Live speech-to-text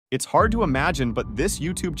It's hard to imagine, but this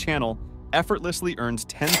YouTube channel effortlessly earns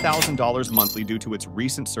 $10,000 monthly due to its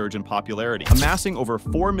recent surge in popularity, amassing over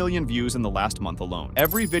 4 million views in the last month alone.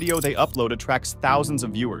 Every video they upload attracts thousands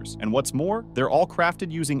of viewers, and what's more, they're all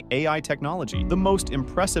crafted using AI technology. The most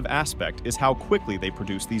impressive aspect is how quickly they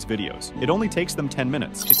produce these videos. It only takes them 10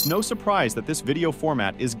 minutes. It's no surprise that this video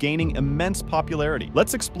format is gaining immense popularity.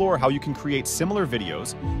 Let's explore how you can create similar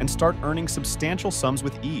videos and start earning substantial sums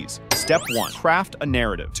with ease. Step 1. Craft a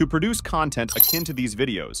narrative. To produce content akin to these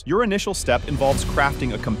videos, your initial step involves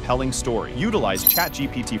crafting a compelling story. Utilize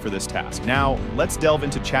ChatGPT for this task. Now, let's delve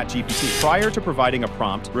into ChatGPT. Prior to providing a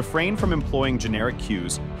prompt, refrain from employing generic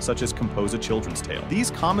cues, such as compose a children's tale.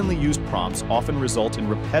 These commonly used prompts often result in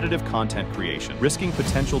repetitive content creation, risking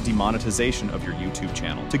potential demonetization of your YouTube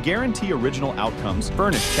channel. To guarantee original outcomes,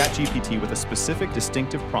 furnish ChatGPT with a specific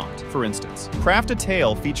distinctive prompt. For instance, craft a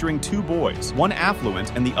tale featuring two boys, one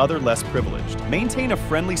affluent and the other less privileged. Maintain a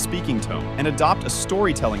friendly speaking tone and adopt a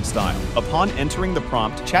storytelling style. Upon entering the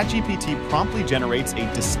prompt, ChatGPT promptly generates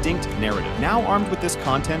a distinct narrative. Now armed with this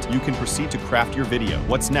content, you can proceed to craft your video.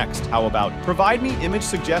 What's next? How about provide me image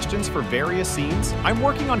suggestions for various scenes? I'm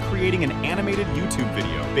working on creating an animated YouTube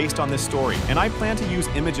video based on this story, and I plan to use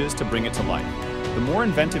images to bring it to life. The more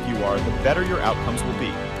inventive you are, the better your outcomes will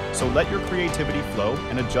be. So let your creativity flow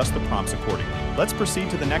and adjust the prompts accordingly. Let's proceed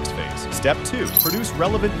to the next phase. Step 2. Produce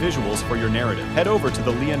relevant visuals for your narrative. Head over to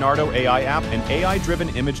the Leonardo AI app, an AI-driven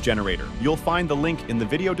image generator. You'll find the link in the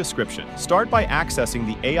video description. Start by accessing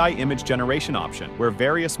the AI image generation option, where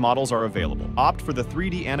various models are available. Opt for the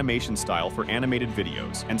 3D animation style for animated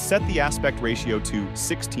videos, and set the aspect ratio to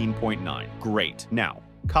 16:9. Great. Now,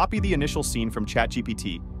 copy the initial scene from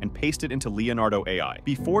ChatGPT and paste it into Leonardo AI.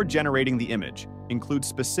 Before generating the image, include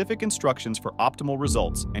specific instructions for optimal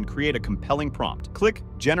results and create a compelling prompt. Click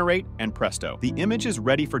Generate and presto. The image is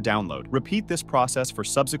ready for download. Repeat this process for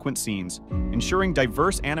subsequent scenes, ensuring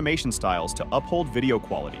diverse animation styles to uphold video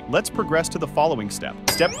quality. Let's progress to the following step.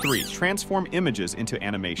 Step 3. Transform images into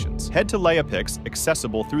animations. Head to Layapix,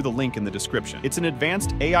 accessible through the link in the description. It's an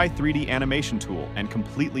advanced AI 3D animation tool and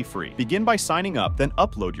completely free. Begin by signing up, then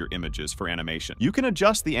upload your images for animation. You can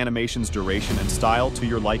adjust the animation's duration and style to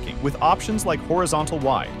your liking, with options like horizontal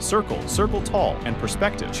wide, circle, circle tall, and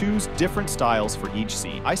perspective. Choose different styles for each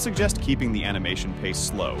scene. I suggest keeping the animation pace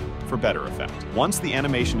slow for better effect. Once the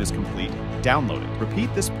animation is complete, download it.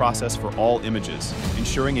 Repeat this process for all images,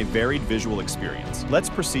 ensuring a varied visual experience. Let's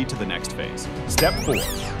proceed to the next phase. Step 4.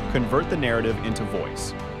 Convert the narrative into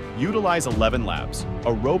voice. Utilize 11Labs,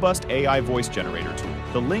 a robust AI voice generator tool.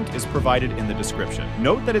 The link is provided in the description.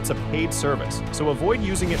 Note that it's a paid service, so avoid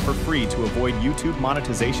using it for free to avoid YouTube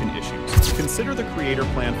monetization issues. Consider the creator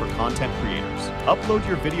plan for content creators. Upload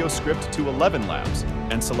your video script to 11Labs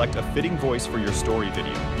and select a fitting voice for your story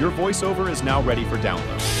video. Your voiceover is now ready for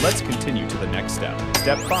download. Let's continue to the next step.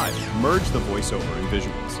 Step 5. Merge the voiceover and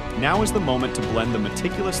visuals. Now is the moment to blend the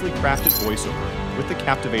meticulously crafted voiceover with the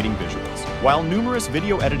captivating visuals. While numerous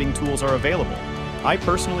video editing tools are available, I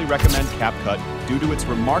personally recommend CapCut due to its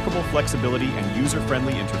remarkable flexibility and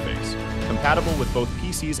user-friendly interface, compatible with both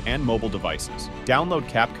PCs and mobile devices. Download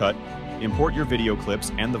CapCut, import your video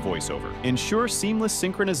clips and the voiceover. Ensure seamless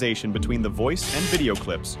synchronization between the voice and video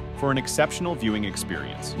clips for an exceptional viewing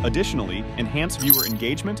experience. Additionally, enhance viewer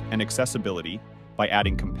engagement and accessibility by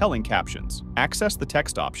adding compelling captions. Access the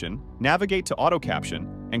text option, navigate to auto caption,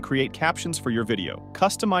 and create captions for your video.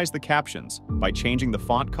 Customize the captions by changing the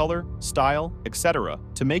font color, style, etc.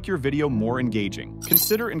 to make your video more engaging.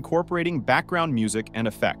 Consider incorporating background music and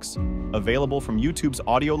effects, available from YouTube's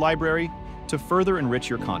audio library, to further enrich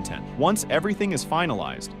your content. Once everything is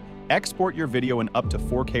finalized, export your video in up to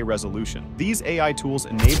 4K resolution. These AI tools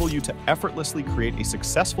enable you to effortlessly create a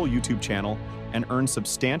successful YouTube channel and earn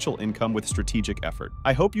substantial income with strategic effort.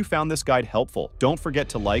 I hope you found this guide helpful. Don't forget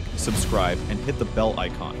to like, subscribe, and hit the bell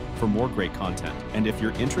icon for more great content. And if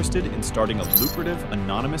you're interested in starting a lucrative,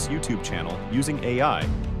 anonymous YouTube channel using AI,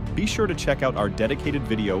 be sure to check out our dedicated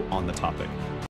video on the topic.